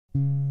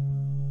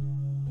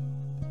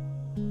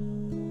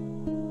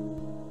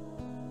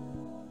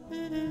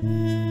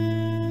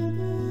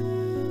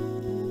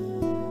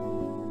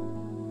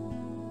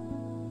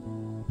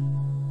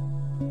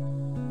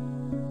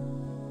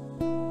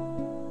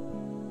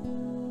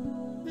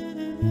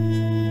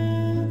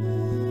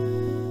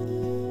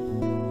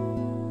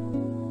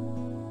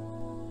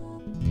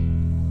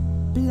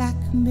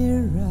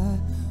mirror,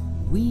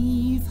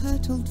 we've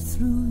hurtled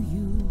through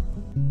you,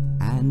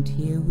 and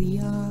here we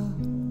are,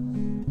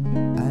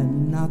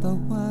 another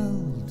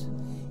world,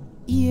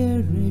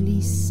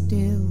 eerily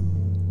still,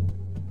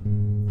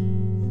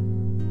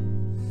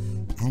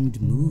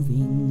 and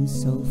moving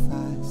so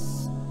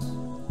fast.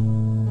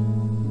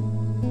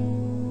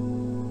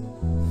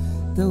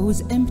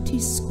 Those empty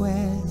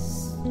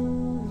squares,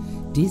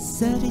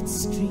 deserted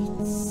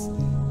streets,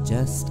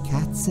 just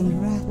cats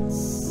and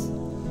rats,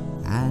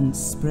 and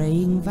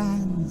spraying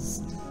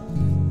vans,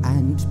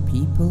 and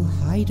people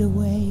hide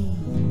away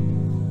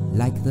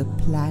like the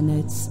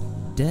planet's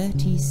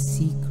dirty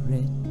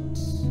secret.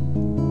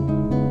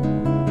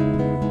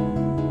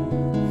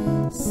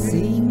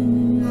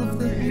 Sing of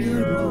the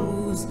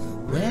heroes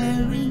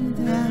wearing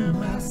their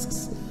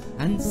masks,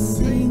 and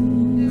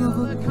sing of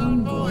a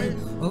convoy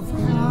of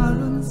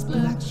Harun's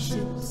black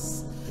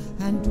ships,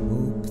 and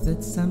hope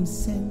that some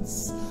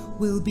sense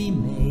will be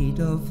made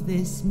of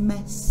this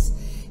mess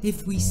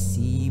if we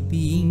see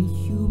being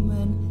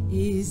human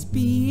is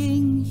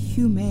being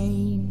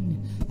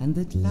humane, and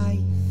that life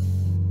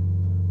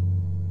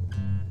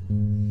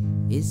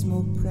is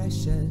more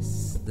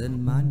precious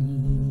than money.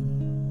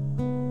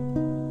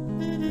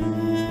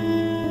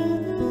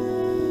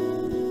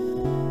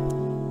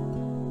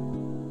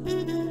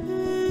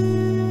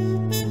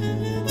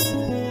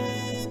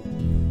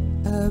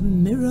 A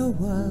mirror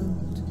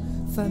world,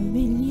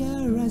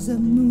 familiar as a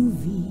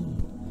movie,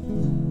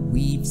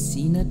 we've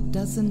seen a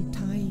dozen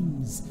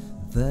times,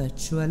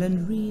 virtual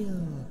and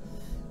real,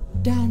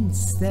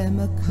 dance their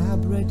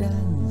macabre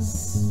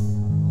dance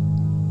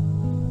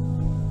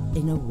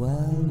in a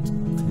world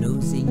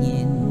closing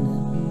in.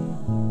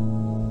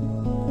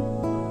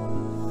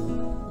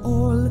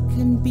 All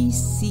can be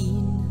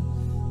seen,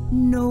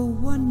 no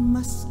one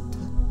must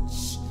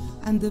touch,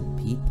 and the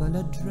people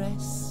are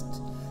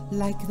dressed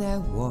like they're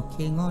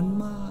walking on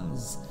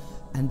Mars,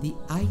 and the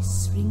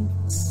ice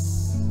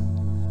rinks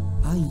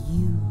are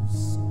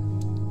used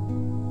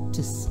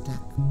to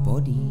stack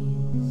bodies.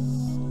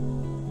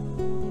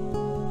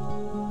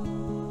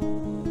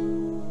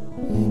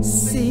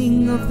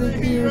 Sing of the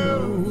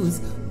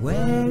heroes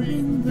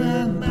wearing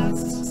their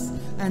masks,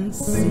 and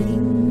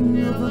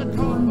sing of a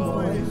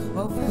convoy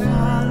of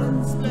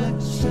Harun's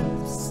black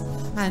ships,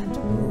 and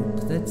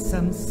hope that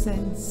some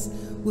sense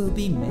will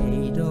be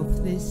made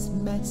of this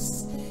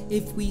mess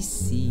if we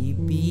see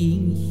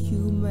being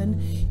human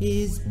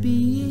is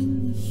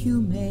being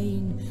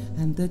humane,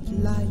 and that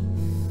life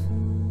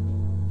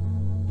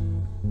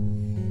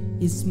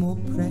is more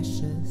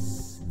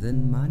precious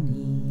than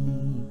money.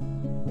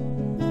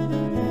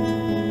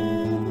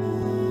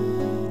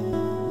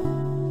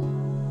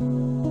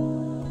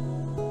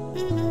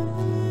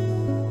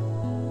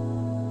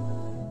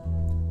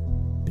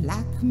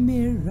 Black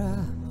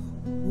mirror,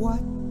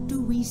 what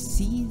do we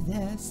see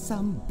there?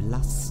 Some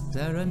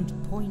bluster and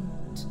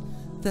point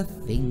the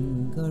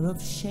finger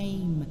of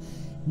shame,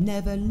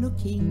 never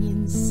looking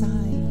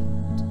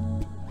inside,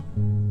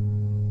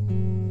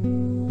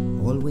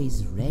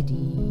 always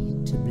ready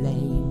to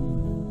blame.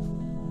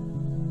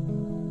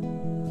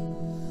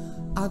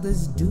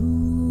 Others do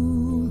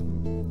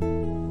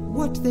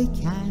what they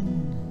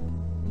can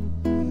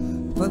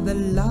for the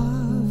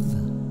love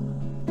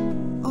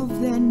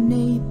of their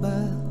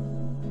neighbor,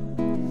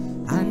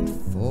 and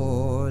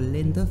fall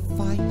in the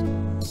fight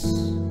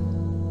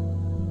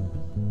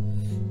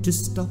to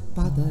stop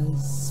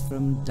others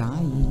from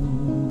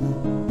dying.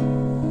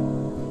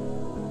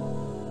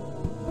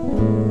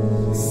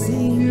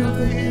 Sing of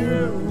the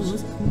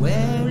heroes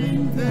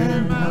wearing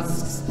their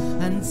masks,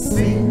 and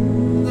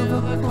sing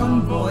of a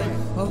convoy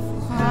of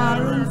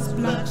Harun's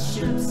black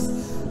ships,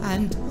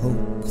 and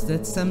hope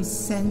that some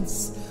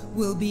sense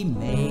will be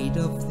made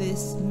of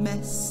this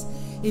mess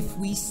if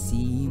we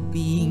see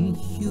being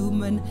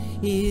human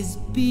is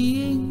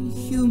being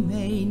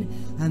humane,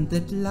 and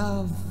that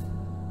love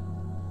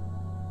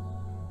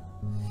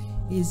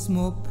is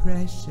more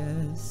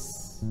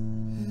precious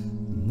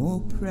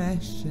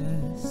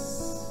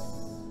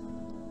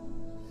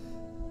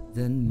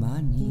than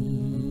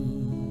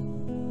money.